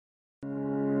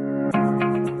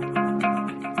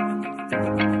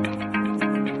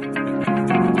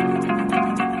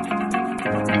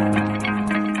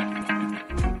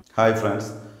Hi friends,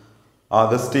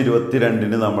 August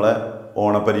 22 നമ്മളെ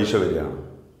ഓണപരീക്ഷ വരികയാണ്.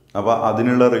 അപ്പോൾ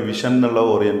അതിനുള്ള റിവിഷൻ എന്നുള്ള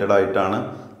ഓറിയന്റഡ് ആയിട്ടാണ്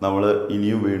നമ്മൾ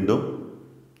ഇനിയും വീണ്ടും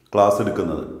ക്ലാസ്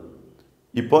എടുക്കുന്നത്.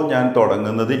 ഇപ്പോൾ ഞാൻ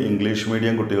തുടങ്ങുന്നത് ഇംഗ്ലീഷ്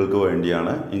മീഡിയം കുട്ടികൾക്ക്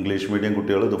വേണ്ടിയാണ്. ഇംഗ്ലീഷ് മീഡിയം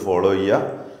കുട്ടികൾ ഇത് ഫോളോ ചെയ്യുക.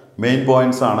 മെയിൻ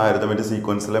പോയിന്റ്സ് ആണ് അരിത്മെറ്റിക്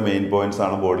സീക്വൻസിലെ മെയിൻ പോയിന്റ്സ്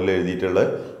ആണ് ബോർഡിൽ എഴുതിയിട്ടുള്ളത്.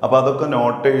 അപ്പോൾ അതൊക്കെ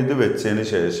നോട്ട് എഴുതി വെച്ചതിന്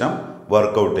ശേഷം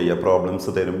വർക്കൗട്ട് ചെയ്യുക.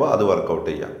 പ്രോബ്ലംസ് തരുമ്പോൾ അത് വർക്കൗട്ട്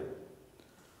ചെയ്യുക.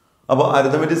 അപ്പോൾ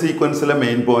അരിത്മെറ്റിക് സീക്വൻസിലെ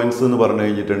മെയിൻ പോയിന്റ്സ് എന്ന് പറഞ്ഞു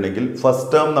കഴിഞ്ഞിട്ടുണ്ടെങ്കിൽ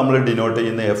ഫസ്റ്റ് ടേം നമ്മൾ ഡിനോട്ട്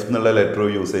ചെയ്യുന്ന എഫ് എന്നുള്ള ലെറ്റർ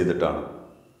യൂസ് ചെയ്തിട്ടാണ്.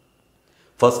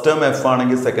 ഫസ്റ്റ് ടേം എഫ്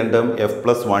ആണെങ്കിൽ second term F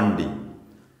plus 1d,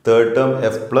 third term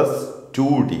F plus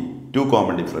 2d, 2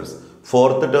 common difference.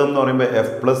 Fourth term എന്ന് പറയുമ്പോൾ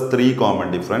F plus 3 common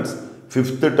difference.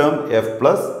 Fifth term F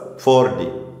plus 4d,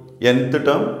 nth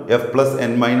term F plus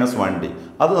n minus 1d.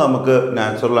 അത് നമുക്ക്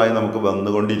നാച്ചുറലായി നമുക്ക്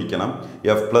വന്നുകൊണ്ടിരിക്കണം.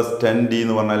 F plus 10d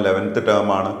എന്ന് പറഞ്ഞാൽ 11th term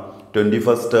ആണ്.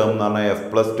 21st term എന്ന് പറഞ്ഞാൽ എഫ്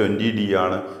പ്ലസ് 20d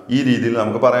ആണ്. ഈ രീതിയിൽ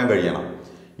നമുക്ക് പറയാൻ കഴിയണം.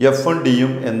 എഫും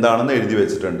ഡിയും എന്താണെന്ന് എഴുതി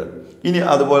വെച്ചിട്ടുണ്ട്. ഇനി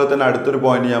അതുപോലെ തന്നെ അടുത്തൊരു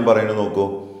പോയിന്റ് ഞാൻ പറയുന്നത് നോക്കൂ.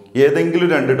 ഏതെങ്കിലും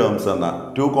രണ്ട് ടേംസ് തന്നാൽ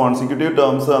 2 കോൺസിക്യൂട്ടീവ്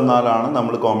ടേംസ് തന്നാലാണ്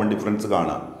നമ്മൾ കോമൺ ഡിഫറൻസ്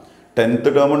കാണുക. 10th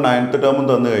ടേമും 9th ടേമും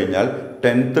തന്നു കഴിഞ്ഞാൽ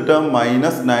 10th term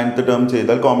minus 9th term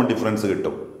ചെയ്താൽ കോമൺ ഡിഫറൻസ്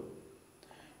കിട്ടും.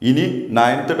 ഇനി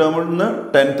 9th ടേമിൽ നിന്ന്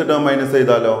 10th ടേം മൈനസ്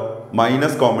ചെയ്താലോ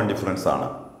മൈനസ് കോമൺ ഡിഫറൻസ് ആണ്.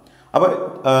 അപ്പോൾ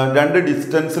രണ്ട്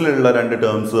ഡിസ്റ്റൻസിലുള്ള രണ്ട്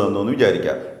ടേംസ് തന്നു എന്ന്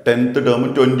വിചാരിക്കുക. 10th ടേമും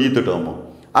 20th ടേമും.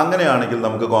 അങ്ങനെയാണെങ്കിൽ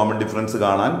നമുക്ക് കോമൺ ഡിഫറൻസ്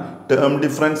കാണാൻ term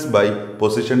difference by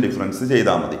position difference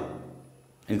ചെയ്താൽ മതി.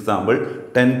 Example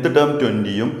 10th term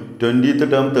 20യും 20th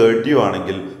term 30യും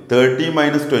ആണെങ്കിൽ 30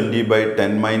 മൈനസ് 20 ബൈ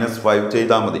 10 മൈനസ് 5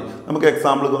 ചെയ്താൽ മതി. നമുക്ക്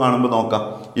എക്സാമ്പിൾ കാണുമ്പോൾ നോക്കാം.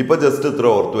 ഇപ്പോൾ ജസ്റ്റ് ഇത്ര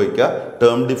ഓർത്ത് വയ്ക്കുക,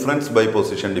 term difference by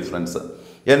position difference.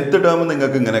 nth term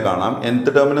നിങ്ങൾക്ക് ഇങ്ങനെ കാണാം. nth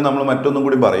ടേമിന് നമ്മൾ മറ്റൊന്നും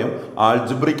കൂടി പറയും,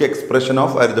 algebraic expression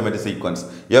of arithmetic sequence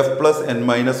F plus n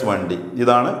minus 1d.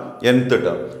 ഇതാണ് nth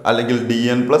ടേം. അല്ലെങ്കിൽ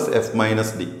dn plus F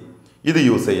minus d. ഇത്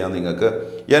യൂസ് ചെയ്യാം നിങ്ങൾക്ക്.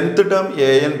 nth term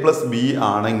an plus b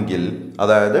ആണെങ്കിൽ,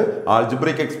 അതായത്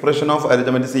algebraic expression of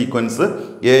arithmetic sequence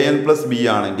an plus b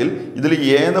ആണെങ്കിൽ ഇതിൽ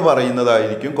a എന്ന്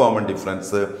പറയുന്നതായിരിക്കും common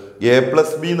difference. a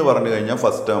plus b എന്ന് പറഞ്ഞു കഴിഞ്ഞാൽ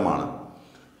ഫസ്റ്റ് ടേം ആണ്.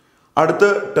 അടുത്ത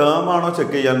ടേം ആണോ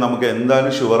ചെക്ക് ചെയ്യാൻ നമുക്ക്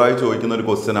എന്തായാലും ഷുവറായി ചോദിക്കുന്ന ഒരു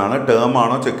ക്വസ്റ്റ്യൻ ആണ്. ടേം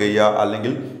ആണോ ചെക്ക് ചെയ്യുക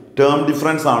അല്ലെങ്കിൽ ടേം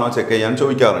ഡിഫറൻസ് ആണോ ചെക്ക് ചെയ്യാൻ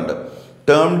ചോദിക്കാറുണ്ട്.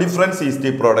 Term difference is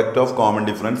the product of common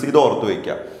difference. ഇത് ഓർത്ത്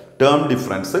വയ്ക്കുക. ടേം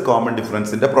ഡിഫറൻസ് കോമൺ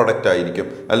ഡിഫറൻസിന്റെ പ്രൊഡക്റ്റ് ആയിരിക്കും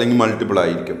അല്ലെങ്കിൽ മൾട്ടിപ്പിൾ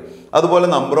ആയിരിക്കും. അതുപോലെ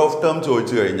നമ്പർ ഓഫ് ടേം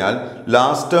ചോദിച്ചു കഴിഞ്ഞാൽ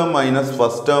last term minus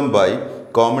first term by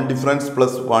common difference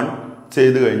plus 1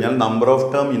 ചെയ്ത് കഴിഞ്ഞാൽ number of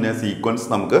term in A sequence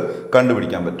നമുക്ക്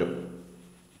കണ്ടുപിടിക്കാൻ പറ്റും.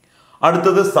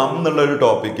 അടുത്തത് സം എന്നുള്ള ഒരു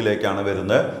ടോപ്പിക്കിലേക്കാണ്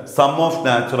വരുന്നത്. Some of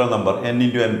natural number n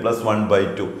 × n +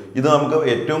 1/2. ഇത് നമുക്ക്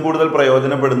ഏറ്റവും കൂടുതൽ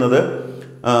പ്രയോജനപ്പെടുന്നത്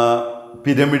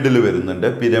പിരമിഡിൽ വരുന്നുണ്ട്.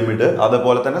 പിരമിഡ്,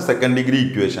 അതുപോലെ തന്നെ second degree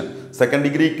equation. Second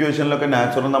degree ഇക്വേഷനിലൊക്കെ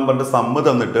natural നമ്പറിന്റെ സമ്മ്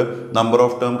തന്നിട്ട് നമ്പർ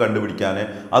ഓഫ് ടേം കണ്ടുപിടിക്കാൻ,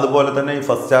 അതുപോലെ തന്നെ ഈ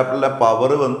ഫസ്റ്റ് ചാപ്റ്ററിലെ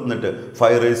പവർ വന്നിട്ട്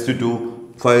 5^2,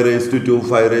 5^2,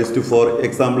 5^4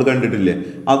 എക്സാമ്പിൾ കണ്ടിട്ടില്ലേ?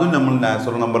 അതും നമ്മൾ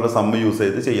നാച്ചുറൽ നമ്പറിന്റെ സമ്മ് യൂസ്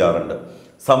ചെയ്ത് ചെയ്യാറുണ്ട്.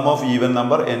 Some of even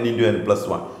number n × n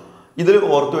 + 1. ഇതിൽ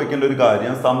ഓർത്ത് വെക്കേണ്ട ഒരു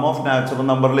കാര്യം, സം ഓഫ് നാച്ചുറൽ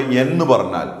നമ്പറിൽ n എന്ന്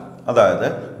പറഞ്ഞാൽ, അതായത്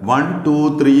 1, 2,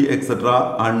 3 എക്സെട്ര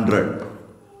 100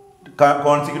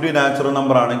 കോൺസിക്യൂട്ടീവ് നാച്ചുറൽ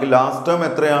നമ്പർ ആണെങ്കിൽ ലാസ്റ്റ് ടേം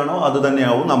എത്രയാണോ അത്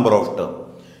തന്നെയാവും number of term.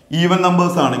 Even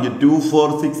numbers ആണെങ്കിൽ 2,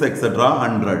 4, 6 etcetera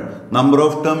 100 number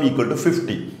of term equal to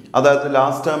 50. അതായത്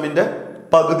ലാസ്റ്റ് ടേമിന്റെ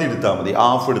പകുതി എടുത്താൽ മതി,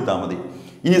 ഹാഫ് എടുത്താൽ മതി.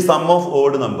 ഇനി some of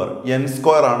odd number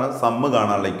n² ആണ് സമ്മ്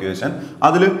കാണാനുള്ള ഇക്വേഷൻ.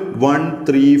 അതിൽ 1,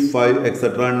 3, 5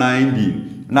 എക്സെട്ര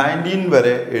 19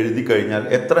 വരെ എഴുതി കഴിഞ്ഞാൽ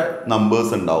എത്ര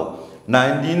നമ്പേഴ്സ് ഉണ്ടാവും?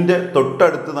 19ന്റെ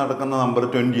തൊട്ടടുത്ത് നടക്കുന്ന നമ്പർ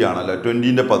 20 ആണല്ലോ.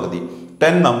 20ന്റെ പകുതി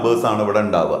 10 നമ്പേഴ്സ് ആണ് ഇവിടെ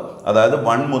ഉണ്ടാവുക. അതായത്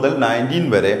 1 മുതൽ 19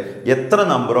 വരെ എത്ര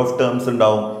നമ്പർ ഓഫ് ടേംസ്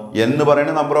ഉണ്ടാവും? എന്ന്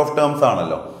പറയുന്ന നമ്പർ ഓഫ് ടേംസ്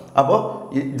ആണല്ലോ. അപ്പോൾ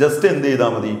ജസ്റ്റ് എന്ത്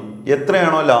ചെയ്താൽ മതി,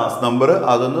 എത്രയാണോ ലാസ്റ്റ് നമ്പർ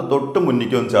അതൊന്ന് തൊട്ട്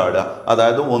മുന്നിക്കൊന്ന് ചാടുക,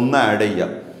 അതായത് 1 ആഡ് ചെയ്യുക.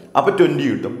 അപ്പോൾ 20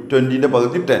 കിട്ടും. 20ന്റെ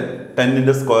പകുതി 10,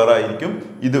 10ന്റെ സ്ക്വയർ ആയിരിക്കും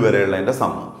ഇതുവരെയുള്ളതിൻ്റെ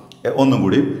സമ്മ്. ഒന്നും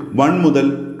കൂടി, 1 മുതൽ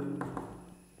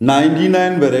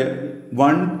 99 വരെ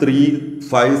 1, 3,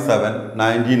 5, 7,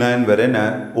 99 വരെ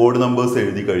ഞാൻ ഓഡ് നമ്പേഴ്സ്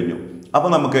എഴുതി കഴിഞ്ഞു. അപ്പോൾ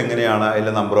നമുക്ക് എങ്ങനെയാണ്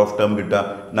അതിലെ നമ്പർ ഓഫ് ടേം കിട്ടുക?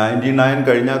 99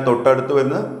 കഴിഞ്ഞാൽ തൊട്ടടുത്ത്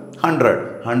വരുന്നത് 100,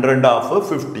 100ന്റെ ഹാഫ്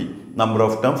 50, നമ്പർ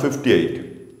ഓഫ് ടേം 50 ആയിരിക്കും.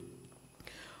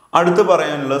 അടുത്ത്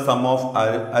പറയാനുള്ള സം ഓഫ്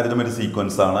അരിത്മെറ്റിക്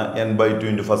സീക്വൻസ് ആണ്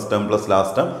n/2 × first term plus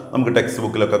last term. നമുക്ക് ടെക്സ്റ്റ്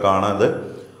ബുക്കിലൊക്കെ കാണാതെ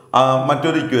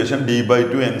മറ്റൊരു equation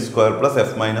d/2 n² +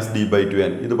 f -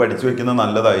 d/2n. ഇത് പഠിച്ചു വെക്കുന്നത്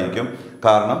നല്ലതായിരിക്കും.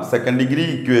 കാരണം സെക്കൻഡ് ഡിഗ്രി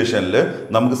ഇക്വേഷനിൽ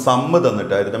നമുക്ക് സമ്മ്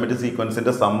തന്നിട്ട്, അരിത്മെറ്റിക്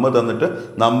സീക്വൻസിന്റെ സമ്മ് തന്നിട്ട്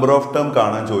നമ്പർ ഓഫ് ടേം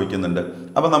കാണാൻ ചോദിക്കുന്നുണ്ട്.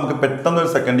 അപ്പോൾ നമുക്ക് പെട്ടെന്ന്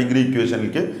ഒരു സെക്കൻഡ് ഡിഗ്രി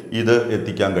ഇക്വേഷനിലേക്ക് ഇത്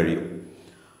എത്തിക്കാൻ കഴിയും.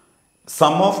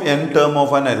 Some of n term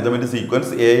of an arithmetic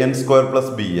sequence an² +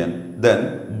 bn, then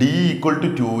d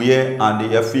 = 2a and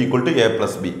f = a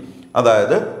 + b.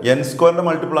 അതായത് n²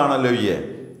 മൾട്ടിപ്പിൾ ആണല്ലോ a.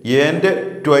 എൻ്റെ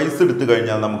ട്വൈസ് എടുത്തു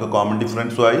കഴിഞ്ഞാൽ നമുക്ക് കോമൺ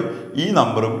ഡിഫറൻസുമായി ഈ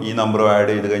നമ്പറും ആഡ്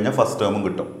ചെയ്ത് കഴിഞ്ഞാൽ ഫസ്റ്റ് ടേമും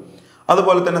കിട്ടും.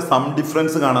 അതുപോലെ തന്നെ സം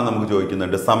ഡിഫറൻസ് കാണാൻ നമുക്ക്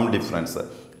ചോദിക്കുന്നുണ്ട്. Some difference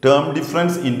term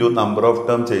difference into number of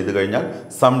term ചെയ്ത് കഴിഞ്ഞാൽ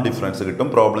സം ഡിഫറൻസ് കിട്ടും.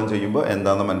 പ്രോബ്ലം ചെയ്യുമ്പോൾ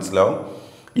എന്താണെന്ന് മനസ്സിലാവും.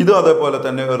 ഇതും അതേപോലെ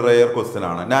തന്നെ ഒരു റെയർ ക്വസ്റ്റ്യൻ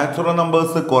ആണ്. നാച്ചുറൽ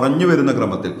നമ്പേഴ്സ് കുറഞ്ഞു വരുന്ന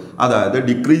ക്രമത്തിൽ, അതായത്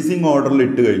ഡിക്രീസിങ് ഓർഡറിൽ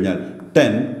ഇട്ട് കഴിഞ്ഞാൽ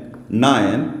 10,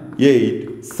 9, 8,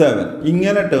 7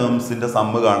 ഇങ്ങനെ ടേംസിൻ്റെ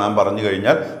സമ്മ് കാണാൻ പറഞ്ഞു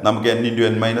കഴിഞ്ഞാൽ നമുക്ക് n ×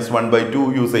 n-1/2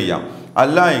 യൂസ് ചെയ്യാം.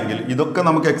 അല്ല എങ്കിൽ ഇതൊക്കെ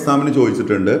നമുക്ക് എക്സാമിന്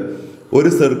ചോദിച്ചിട്ടുണ്ട്.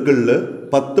 ഒരു സർക്കിളിൽ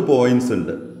 10 പോയിന്റ്സ്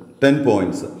ഉണ്ട്, 10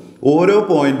 പോയിന്റ്സ്. ഓരോ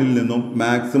പോയിന്റിൽ നിന്നും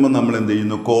മാക്സിമം നമ്മൾ എന്ത്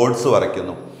ചെയ്യുന്നു, കോഡ്സ്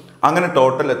വരയ്ക്കുന്നു. അങ്ങനെ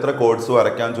ടോട്ടൽ എത്ര കോഡ്സ്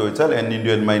വരയ്ക്കാൻ ചോദിച്ചാൽ n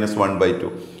 × n-1/2.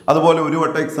 അതുപോലെ ഒരു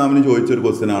വട്ടം എക്സാമിന് ചോദിച്ചൊരു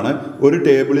ക്വസ്റ്റ്യൻ ആണ്. ഒരു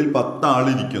ടേബിളിൽ 10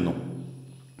 ആളിരിക്കുന്നു.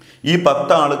 ഈ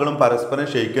 10 ആളുകളും പരസ്പരം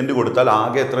ഷെയ്ക്കൻഡ് കൊടുത്താൽ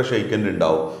ആകെ എത്ര ഷെയ്ക്കൻഡ്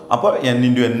ഉണ്ടാവും? അപ്പോൾ n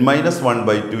 ×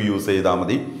 n-1/2 യൂസ് ചെയ്താൽ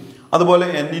മതി. അതുപോലെ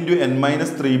n ×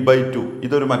 n-3/2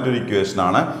 ഇതൊരു മറ്റൊരു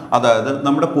ഇക്വേഷനാണ്. അതായത്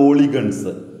നമ്മുടെ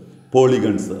പോളിഗൺസ്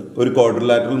ഒരു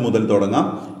ക്വാഡ്രിലാറ്ററൽ മുതൽ തുടങ്ങാം.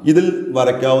 ഇതിൽ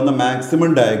വരയ്ക്കാവുന്ന മാക്സിമം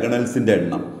ഡയഗണൽസിൻ്റെ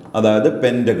എണ്ണം, അതായത്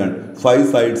പെൻറ്റഗൺ 5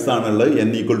 സൈഡ്സ് ആണുള്ളത്,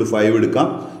 n = 5 എടുക്കാം.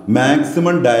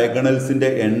 മാക്സിമം ഡയഗണൽസിൻ്റെ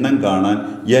എണ്ണം കാണാൻ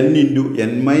n ×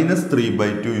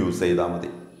 n-3/2 യൂസ് ചെയ്താൽ മതി.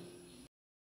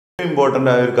 ഇമ്പോർട്ടൻ്റ്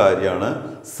ആയ ഒരു കാര്യമാണ്,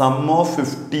 സം ഓഫ്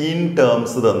 15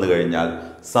 ടേംസ് തന്നു കഴിഞ്ഞാൽ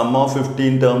സം ഓഫ്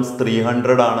 15 ടേംസ്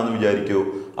 300 ആണെന്ന് വിചാരിക്കൂ.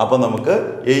 അപ്പോൾ നമുക്ക്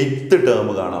 8th ടേം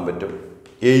കാണാൻ പറ്റും.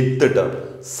 8th term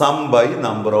some by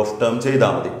number of term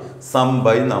ചെയ്താൽ മതി. Some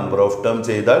by number of term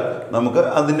ചെയ്താൽ നമുക്ക്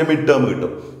അതിൻ്റെ മിഡ് ടേം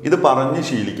കിട്ടും. ഇത് പറഞ്ഞ്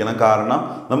ശീലിക്കണം. കാരണം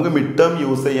നമുക്ക് മിഡ് ടേം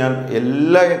യൂസ് ചെയ്യാൻ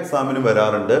എല്ലാ എക്സാമിനും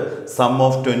വരാറുണ്ട്. Some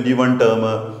of 21 term,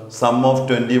 some of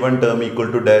 21 term equal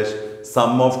to dash,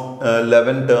 some of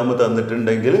 11 term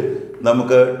തന്നിട്ടുണ്ടെങ്കിൽ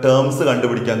നമുക്ക് ടേംസ്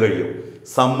കണ്ടുപിടിക്കാൻ കഴിയും.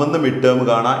 സമ്മെന്ന് മിഡ് ടേം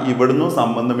കാണാം. ഇവിടുന്ന്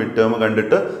സമ്മെന്ന് മിഡ് ടേം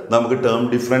കണ്ടിട്ട് നമുക്ക് term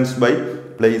difference by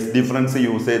place difference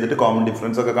use ചെയ്തിട്ട് കോമൺ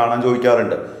ഡിഫറൻസ് ഒക്കെ കാണാൻ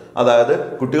ചോദിക്കാറുണ്ട്. അതായത്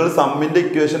കുട്ടികൾ സമ്മിൻ്റെ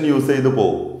ഇക്വേഷൻ യൂസ് ചെയ്ത്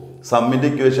പോകും. സമ്മിൻ്റെ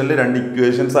ഇക്വേഷനിൽ 2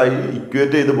 ഇക്വേഷൻസ് ആയി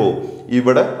ഇക്വേറ്റ് ചെയ്ത് പോകും.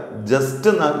 ഇവിടെ ജസ്റ്റ്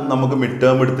നമുക്ക് മിഡ്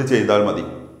ടേം എടുത്ത് ചെയ്താൽ മതി.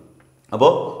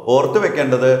 അപ്പോൾ ഓർത്ത്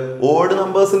വെക്കേണ്ടത്, ഓഡ്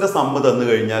നമ്പേഴ്സിൻ്റെ സമ്മ് തന്നു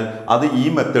കഴിഞ്ഞാൽ അത് ഈ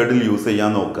മെത്തേഡിൽ യൂസ്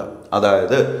ചെയ്യാൻ നോക്കുക.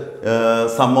 അതായത്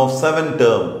some of 7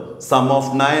 term, some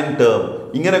of 9 term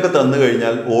ഇങ്ങനെയൊക്കെ തന്നു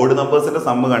കഴിഞ്ഞാൽ ഓഡ് നമ്പേഴ്സിൻ്റെ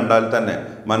സമ്മ് കണ്ടാൽ തന്നെ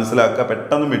മനസ്സിലാക്കുക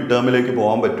പെട്ടെന്ന് മിഡ് ടേമിലേക്ക്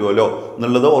പോകാൻ പറ്റുമല്ലോ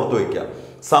എന്നുള്ളത് ഓർത്ത് വയ്ക്കുക.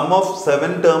 സം ഓഫ്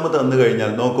 7 ടേം തന്നു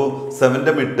കഴിഞ്ഞാൽ നോക്കൂ,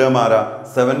 7ൻ്റെ മിഡ് ടേം ആരാ?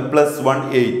 7 + 1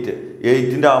 8,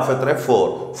 8ൻ്റെ ഹാഫ് എത്ര? 4.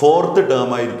 4th ടേം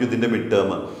ആയിരിക്കും ഇതിൻ്റെ മിഡ് ടേം.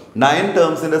 9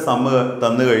 ടേംസിൻ്റെ സമ്മ്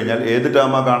തന്നു കഴിഞ്ഞാൽ ഏത്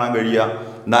ടേമാണ് കാണാൻ കഴിയുക?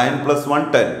 9 + 1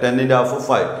 10, 10ൻ്റെ ഹാഫ്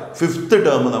 5. 5th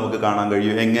ടേം നമുക്ക് കാണാൻ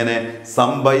കഴിയും. എങ്ങനെ?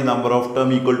 Some by number of term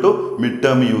equal to mid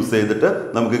term use ചെയ്തിട്ട്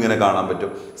നമുക്ക് ഇങ്ങനെ കാണാൻ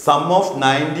പറ്റും. സം ഓഫ്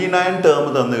 99 ടേം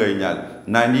തന്നു കഴിഞ്ഞാൽ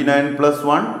 99 +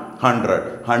 1 100,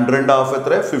 100ൻ്റെ ഹാഫ്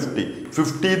എത്ര? 50.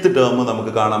 50th ടേം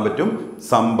നമുക്ക് കാണാൻ പറ്റും.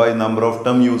 Some by number of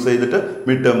term use ചെയ്തിട്ട്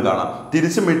മിഡ് ടേം കാണാം.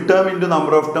 തിരിച്ച് mid term into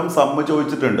number of term sum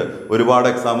ചോദിച്ചിട്ടുണ്ട്, ഒരുപാട്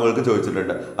എക്സാമുകൾക്ക്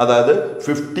ചോദിച്ചിട്ടുണ്ട്. അതായത്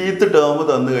 50th ടേം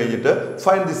തന്നു കഴിഞ്ഞിട്ട്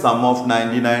find the sum of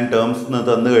 99 terms എന്ന്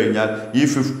തന്നു കഴിഞ്ഞാൽ ഈ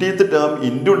 50th ടേം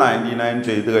ഇൻറ്റു 99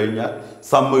 ചെയ്ത് കഴിഞ്ഞാൽ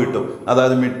സമ്മ് കിട്ടും.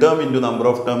 അതായത് mid term into number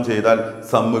of term ചെയ്താൽ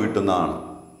സമ്മ് കിട്ടുന്നതാണ്.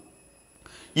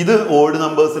 ഇത് ഓഡ്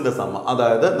നമ്പേഴ്സിൻ്റെ സമ്മ.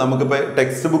 അതായത് നമുക്കിപ്പോൾ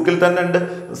ടെക്സ്റ്റ് ബുക്കിൽ തന്നെ ഉണ്ട്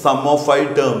some of 5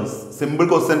 terms. Simple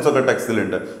questions ഒക്കെ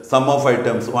ടെക്സ്റ്റിലുണ്ട്. Some of 5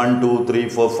 terms 1 2 3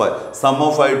 4 5. Some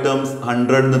of 5 terms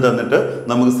 100 തന്നിട്ട്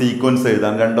നമുക്ക് സീക്വൻസ്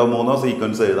എഴുതാം, 2 3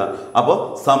 സീക്വൻസ് എഴുതാം. അപ്പോൾ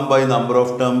some by number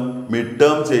of term mid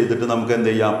term ചെയ്തിട്ട് നമുക്ക്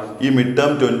എന്ത് ചെയ്യാം? ഈ മിഡ്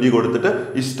ടേം 20 കൊടുത്തിട്ട്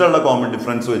ഇഷ്ടമുള്ള കോമൺ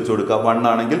ഡിഫറൻസ് വെച്ച് കൊടുക്കുക. 1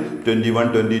 ആണെങ്കിൽ 21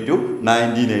 22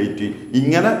 19 18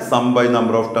 ഇങ്ങനെ some by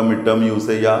number of term mid term use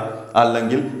ചെയ്യുക.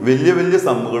 അല്ലെങ്കിൽ വലിയ വലിയ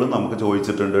സമ്മുകളും നമുക്ക്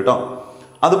ചോദിച്ചിട്ടുണ്ട് കേട്ടോ.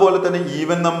 അതുപോലെ തന്നെ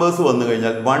ഈവൻ നമ്പേഴ്സ് വന്നു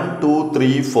കഴിഞ്ഞാൽ 1 2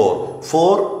 3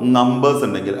 4 നമ്പേഴ്സ്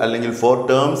ഉണ്ടെങ്കിൽ അല്ലെങ്കിൽ 4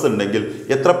 ടേംസ് ഉണ്ടെങ്കിൽ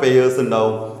എത്ര പെയേഴ്സ്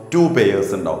ഉണ്ടാവും? 2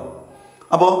 പെയേഴ്സ് ഉണ്ടാവും.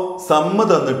 അപ്പോൾ സമ്മ്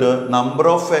തന്നിട്ട് നമ്പർ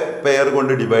ഓഫ് പെയർ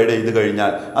കൊണ്ട് ഡിവൈഡ് ചെയ്ത്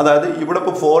കഴിഞ്ഞാൽ, അതായത് ഇവിടെ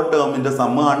ഇപ്പോൾ 4 ടേമിൻ്റെ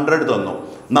സമ്മ് 100 തന്നു.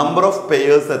 നമ്പർ ഓഫ്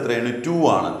പെയേഴ്സ് എത്രയാണ്? 2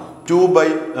 ആണ്.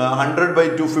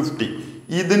 100/2 50.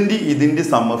 ഇതിൻ്റെ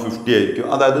സമ്മ് 50 ആയിരിക്കും.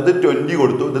 അതായത് ഇത് 20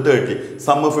 കൊടുത്തു, ഇത് 30,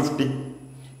 സമ്മ് 50.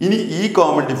 ഇനി ഈ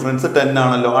കോമൺ ഡിഫറൻസ് 10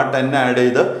 ആണല്ലോ, ആ 10 ആഡ്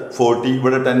ചെയ്ത് 40,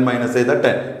 ഇവിടെ 10 മൈനസ് ചെയ്ത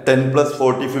 10, 10 +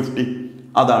 40 50.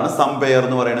 അതാണ് സം പെയർ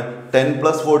എന്ന് പറയുന്നത്. 10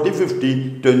 + 40 50,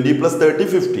 20 + 30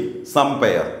 50 സം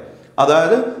പെയർ.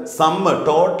 അതായത് sum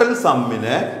total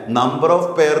സമ്മിനെ number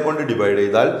of pair കൊണ്ട് ഡിവൈഡ്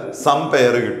ചെയ്താൽ സം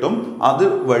പെയർ കിട്ടും. അത്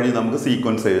വഴി നമുക്ക്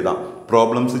സീക്വൻസ് എഴുതാം.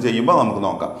 പ്രോബ്ലംസ് ചെയ്യുമ്പോൾ നമുക്ക്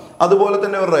നോക്കാം. അതുപോലെ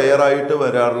തന്നെ ഒരു റെയർ ആയിട്ട്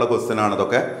വരാറുള്ള ക്വസ്റ്റ്യൻ ആണ്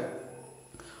ഇതൊക്കെ.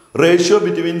 Ratio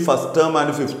between first term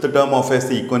and 5th term of A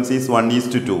sequence is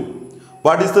 1:2.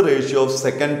 What is the ratio of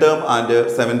 2nd term and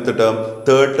 7th term,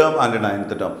 3rd term and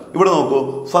 9th term? ഇവിടെ നോക്കൂ,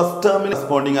 ഫസ്റ്റ് ടേമിന്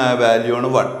റെസ്പോണ്ടിങ് ആയ വാല്യൂ ആണ്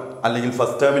 1. അല്ലെങ്കിൽ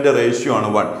first ടേമിൻ്റെ ratio ആണ്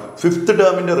 1, fifth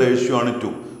ടേമിൻ്റെ ratio ആണ്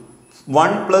 2.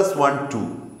 1 + 1 2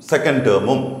 second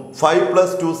ടേമും 5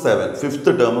 + 2 7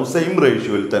 fifth ടേമും same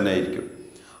റേഷ്യോയിൽ തന്നെ ആയിരിക്കും.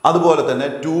 അതുപോലെ തന്നെ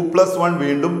 2 + 1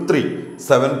 വീണ്ടും 3,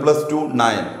 7 + 2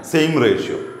 9 സെയിം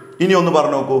റേഷ്യോ. ഇനി ഒന്ന്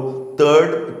പറഞ്ഞു നോക്കൂ,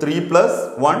 3 +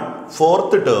 1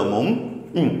 ഫോർത്ത് ടേമും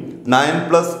 9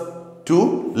 + 2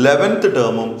 11th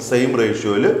ടേമും സെയിം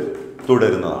റേഷ്യോയിൽ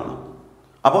തുടരുന്നതാണ്.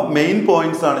 അപ്പോൾ മെയിൻ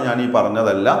പോയിന്റ്സ് ആണ് ഞാൻ ഈ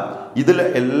പറഞ്ഞതല്ല. ഇതിൽ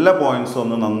എല്ലാ പോയിന്റ്സും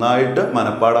ഒന്ന് നന്നായിട്ട്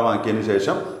മനഃപ്പാഠമാക്കിയതിന്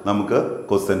ശേഷം നമുക്ക്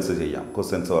ക്വസ്റ്റ്യൻസ് ചെയ്യാം,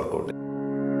 ക്വസ്റ്റ്യൻസ് വർക്കൗട്ട്.